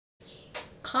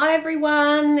Hi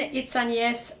everyone, it's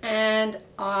Agnes and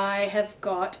I have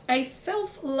got a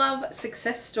self-love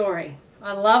success story.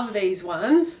 I love these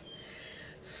ones.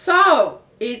 So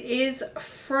it is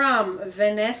from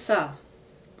Vanessa.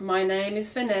 My name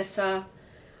is Vanessa.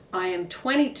 I am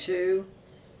 22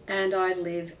 and I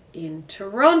live in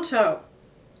Toronto.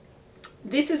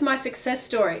 This is my success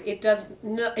story. It does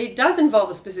involve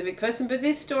a specific person, but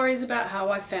this story is about how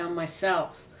I found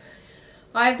myself.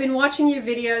 I've been watching your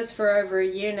videos for over a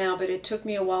year now, but it took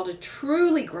me a while to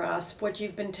truly grasp what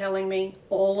you've been telling me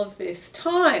all of this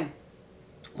time.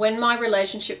 When my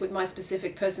relationship with my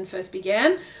specific person first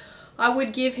began, I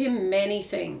would give him many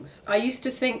things. I used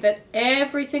to think that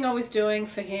everything I was doing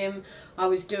for him, I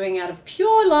was doing out of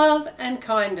pure love and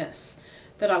kindness,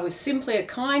 that I was simply a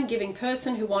kind, giving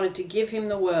person who wanted to give him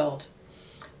the world.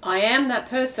 I am that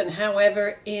person,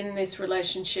 however, in this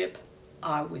relationship,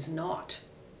 I was not.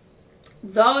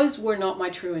 Those were not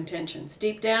my true intentions.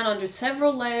 Deep down, under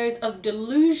several layers of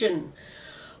delusion,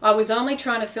 I was only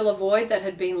trying to fill a void that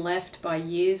had been left by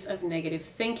years of negative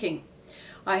thinking.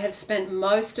 I have spent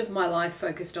most of my life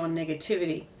focused on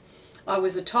negativity. I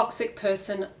was a toxic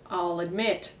person, I'll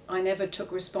admit. I never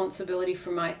took responsibility for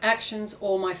my actions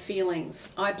or my feelings.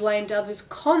 I blamed others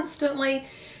constantly,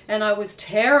 and I was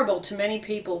terrible to many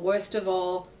people, worst of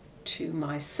all, to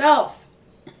myself.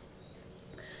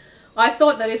 I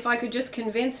thought that if I could just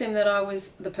convince him that I was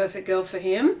the perfect girl for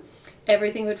him,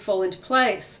 everything would fall into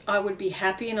place. I would be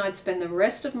happy and I'd spend the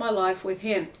rest of my life with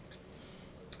him.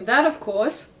 That, of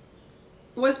course,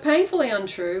 was painfully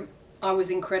untrue. I was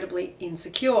incredibly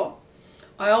insecure.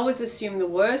 I always assumed the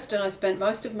worst, and I spent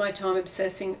most of my time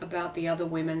obsessing about the other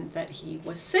women that he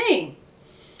was seeing.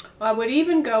 I would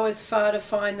even go as far to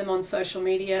find them on social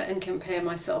media and compare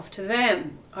myself to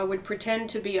them. I would pretend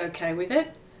to be okay with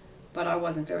it, but I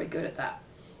wasn't very good at that.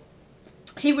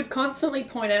 He would constantly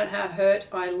point out how hurt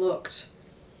I looked.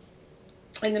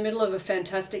 In the middle of a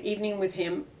fantastic evening with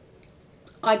him,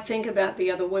 I'd think about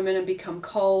the other women and become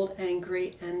cold,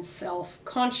 angry, and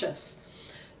self-conscious.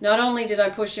 Not only did I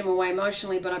push him away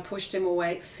emotionally, but I pushed him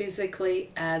away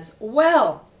physically as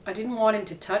well. I didn't want him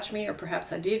to touch me, or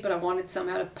perhaps I did, but I wanted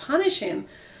somehow to punish him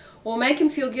or make him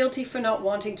feel guilty for not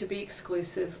wanting to be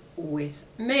exclusive with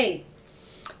me.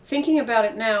 Thinking about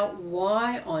it now,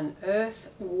 why on earth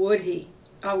would he?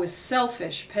 I was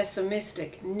selfish,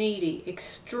 pessimistic, needy,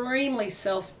 extremely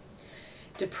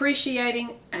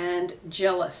self-depreciating, and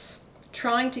jealous.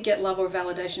 Trying to get love or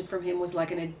validation from him was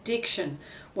like an addiction.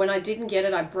 When I didn't get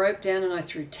it, I broke down and I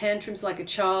threw tantrums like a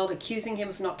child, accusing him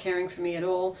of not caring for me at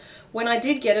all. When I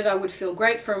did get it, I would feel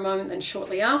great for a moment, then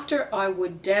shortly after, I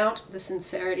would doubt the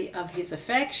sincerity of his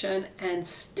affection and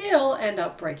still end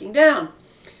up breaking down.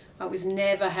 I was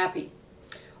never happy.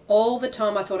 All the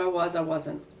time I thought I was, I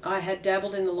wasn't. I had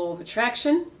dabbled in the law of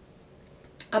attraction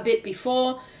a bit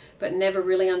before, but never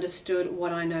really understood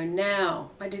what I know now.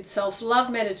 I did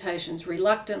self-love meditations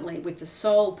reluctantly with the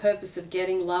sole purpose of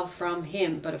getting love from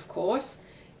him, but of course,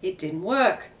 it didn't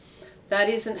work. That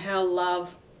isn't how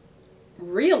love,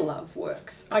 real love,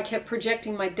 works. I kept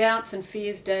projecting my doubts and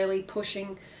fears daily,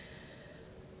 pushing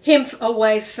him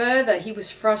away further. He was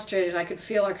frustrated. I could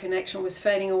feel our connection was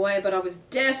fading away, but I was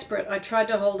desperate. I tried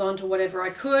to hold on to whatever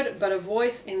I could, but a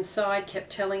voice inside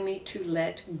kept telling me to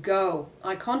let go.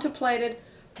 I contemplated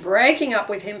breaking up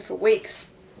with him for weeks,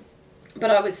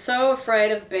 but I was so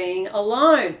afraid of being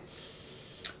alone.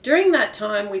 During that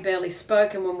time, we barely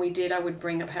spoke, and when we did, I would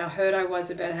bring up how hurt I was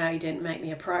about how he didn't make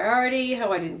me a priority,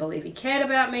 how I didn't believe he cared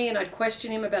about me, and I'd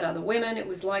question him about other women. It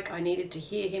was like I needed to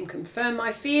hear him confirm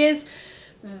my fears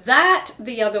that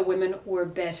the other women were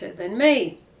better than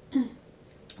me.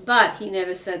 But he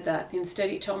never said that.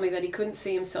 Instead, he told me that he couldn't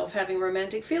see himself having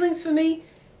romantic feelings for me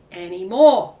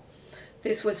anymore.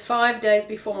 This was 5 days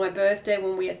before my birthday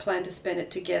when we had planned to spend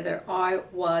it together. I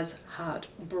was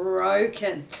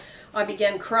heartbroken. I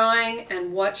began crying,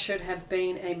 and what should have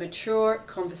been a mature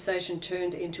conversation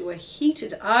turned into a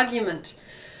heated argument.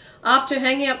 After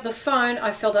hanging up the phone,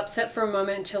 I felt upset for a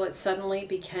moment until it suddenly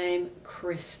became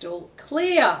crystal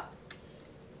clear.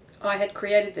 I had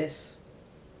created this.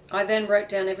 I then wrote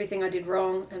down everything I did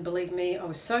wrong, and believe me, I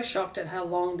was so shocked at how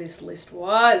long this list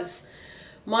was.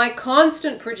 My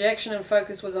constant projection and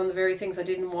focus was on the very things I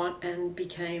didn't want and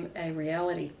became a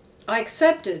reality. I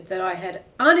accepted that I had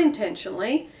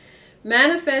unintentionally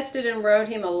manifested and wrote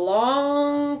him a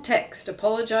long text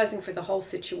apologizing for the whole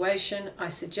situation. I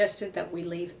suggested that we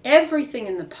leave everything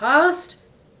in the past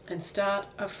and start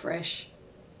afresh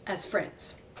as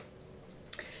friends.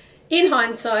 In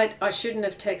hindsight, I shouldn't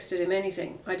have texted him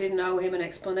anything. I didn't owe him an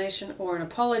explanation or an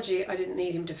apology. I didn't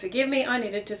need him to forgive me. I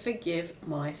needed to forgive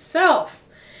myself.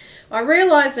 I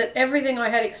realized that everything I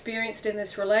had experienced in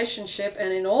this relationship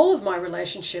and in all of my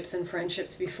relationships and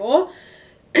friendships before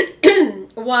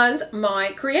was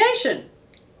my creation.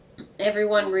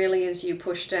 Everyone really is you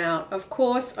pushed out. Of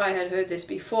course, I had heard this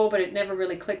before, but it never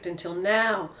really clicked until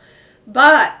now.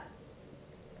 But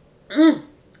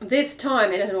this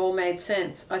time it had all made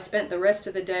sense. I spent the rest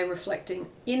of the day reflecting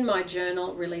in my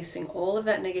journal, releasing all of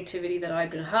that negativity that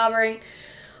I'd been harboring.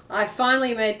 I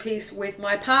finally made peace with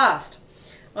my past.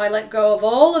 I let go of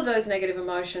all of those negative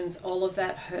emotions, all of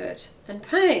that hurt and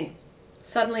pain.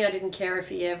 Suddenly I didn't care if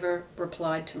he ever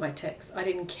replied to my text. I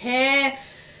didn't care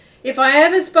if I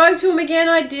ever spoke to him again.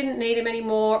 I didn't need him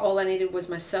anymore. All I needed was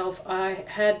myself. I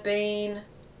had been,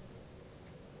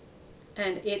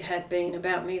 and it had been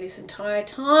about me this entire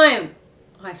time.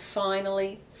 I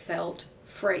finally felt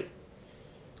free.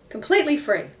 Completely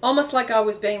free. Almost like I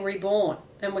was being reborn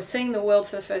and was seeing the world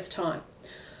for the first time.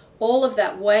 All of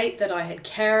that weight that I had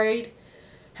carried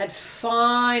had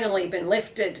finally been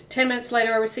lifted. 10 minutes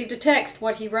later, I received a text.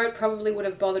 What he wrote probably would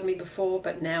have bothered me before,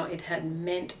 but now it had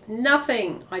meant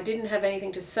nothing. I didn't have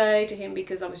anything to say to him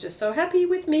because I was just so happy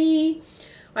with me.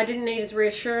 I didn't need his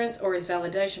reassurance or his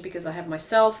validation because I have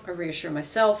myself. I reassure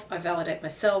myself. I validate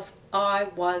myself. I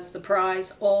was the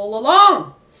prize all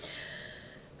along.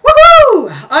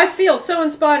 Woohoo! I feel so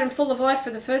inspired and full of life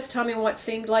for the first time in what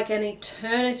seemed like an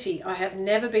eternity. I have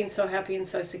never been so happy and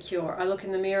so secure. I look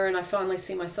in the mirror and I finally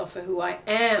see myself for who I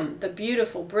am, the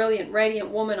beautiful, brilliant, radiant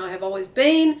woman I have always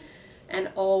been and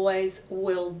always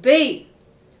will be.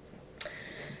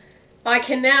 I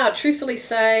can now truthfully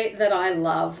say that I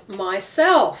love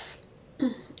myself.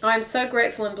 I'm so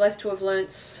grateful and blessed to have learned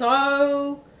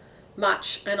so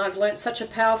much, and I've learned such a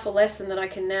powerful lesson that I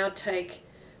can now take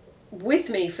with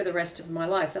me for the rest of my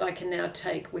life, I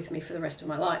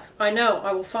know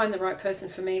I will find the right person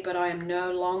for me, but I am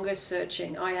no longer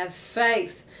searching. I have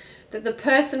faith that the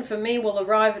person for me will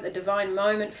arrive at the divine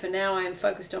moment. For now, I am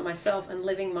focused on myself and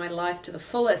living my life to the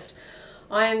fullest.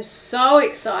 I am so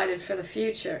excited for the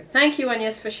future. Thank you,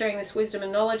 Agnes, for sharing this wisdom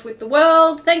and knowledge with the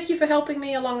world. Thank you for helping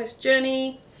me along this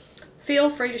journey. Feel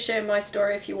free to share my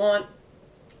story if you want.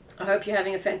 I hope you're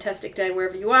having a fantastic day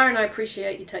wherever you are, and I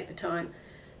appreciate you take the time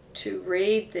to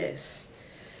read this.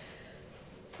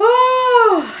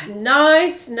 Oh,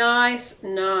 nice, nice,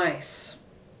 nice.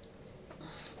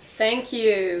 Thank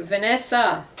you,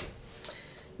 Vanessa.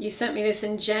 You sent me this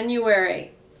in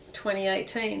January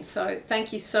 2018, so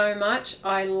thank you so much.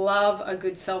 I love a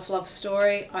good self-love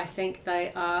story. I think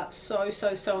they are so,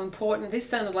 so, so important. This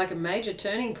sounded like a major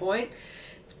turning point.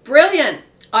 It's brilliant.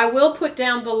 I will put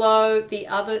down below the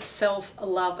other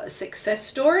self-love success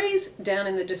stories down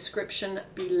in the description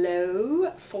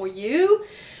below for you.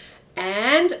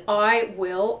 And I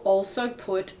will also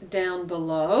put down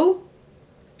below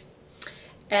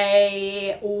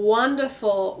a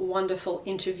wonderful, wonderful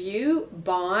interview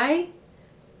by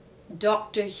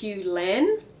Dr. Hugh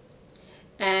Len.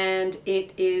 And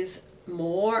it is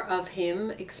more of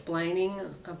him explaining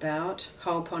about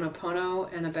Ho'oponopono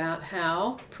and about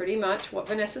how pretty much what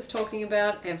Vanessa's talking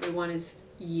about, everyone is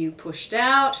you pushed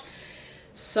out.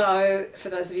 So for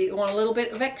those of you who want a little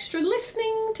bit of extra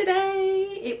listening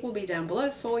today, it will be down below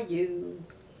for you.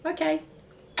 Okay.